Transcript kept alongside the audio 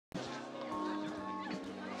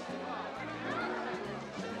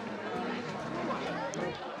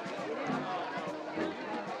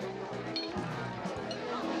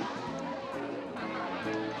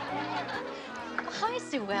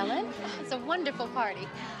Ellen. It's a wonderful party.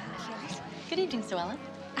 Phyllis. Good evening, Sue Ellen.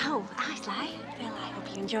 Oh, hi, Sly. Well, I hope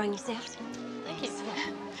you're enjoying yourselves. Thank you.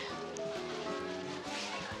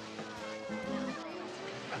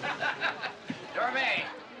 Dormy!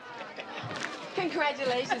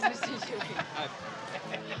 Congratulations, Mr. Ewing.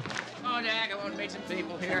 Come on, Jack. I want to meet some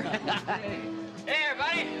people here. Hey,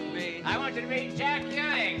 everybody. I want you to meet Jack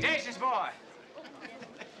Ewing, Jason's boy.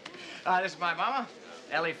 This is my mama,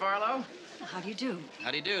 Ellie Farlow. How do you do? How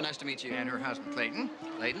do you do? Nice to meet you. And her husband, Clayton.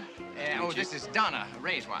 Clayton? This is Donna,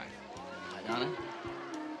 Ray's wife. Hi, Donna.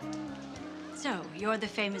 So, you're the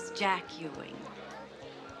famous Jack Ewing.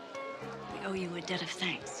 We owe you a debt of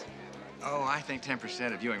thanks. Oh, I think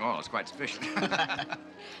 10% of Ewing Oil is quite sufficient.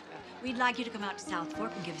 We'd like you to come out to South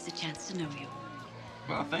Fork and give us a chance to know you.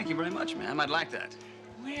 Well, thank you very much, ma'am. I'd like that.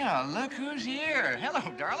 Well, look who's here. Hello,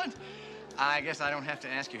 darling. I guess I don't have to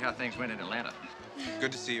ask you how things went in Atlanta.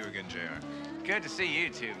 Good to see you again, JR. Good to see you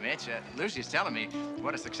too, Mitch. Lucy's telling me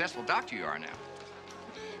what a successful doctor you are now.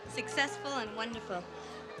 Successful and wonderful.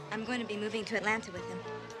 I'm going to be moving to Atlanta with him.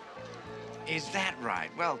 Is that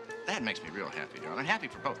right? Well, that makes me real happy, darling. Happy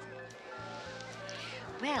for both.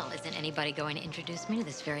 Well, isn't anybody going to introduce me to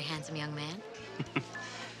this very handsome young man?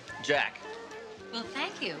 Jack. Well,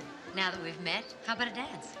 thank you. Now that we've met, how about a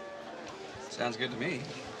dance? Sounds good to me.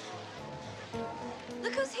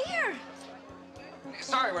 Look who's here.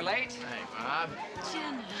 Sorry we're late. Hey, Bob.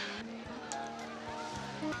 Jenna.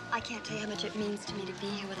 I can't tell you how much it means to me to be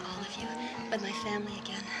here with all of you, with my family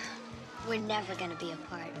again. We're never going to be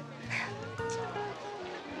apart.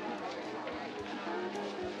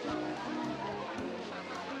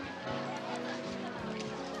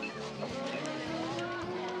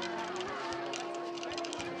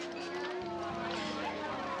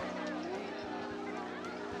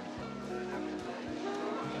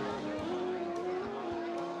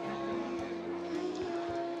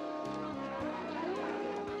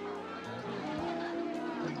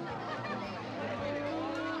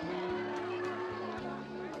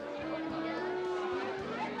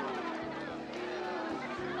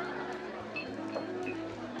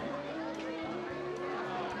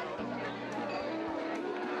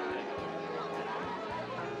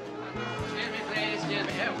 Excuse me, please. Excuse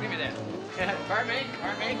me. Yeah, give me that. Pardon me.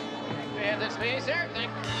 May I have this, please, sir? Thank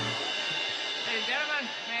you. Ladies and gentlemen,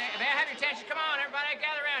 may I have your attention? Come on, everybody,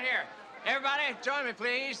 gather around here. Everybody, join me,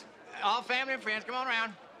 please. All family and friends, come on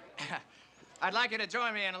around. I'd like you to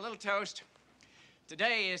join me in a little toast.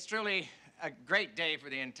 Today is truly a great day for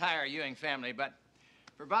the entire Ewing family, but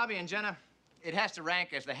for Bobby and Jenna, it has to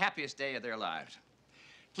rank as the happiest day of their lives.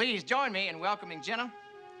 Please join me in welcoming Jenna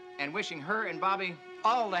and wishing her and Bobby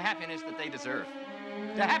all the happiness that they deserve.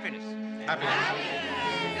 The happiness.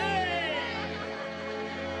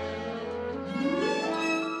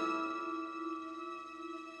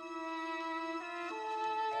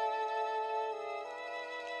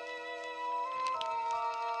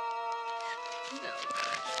 No.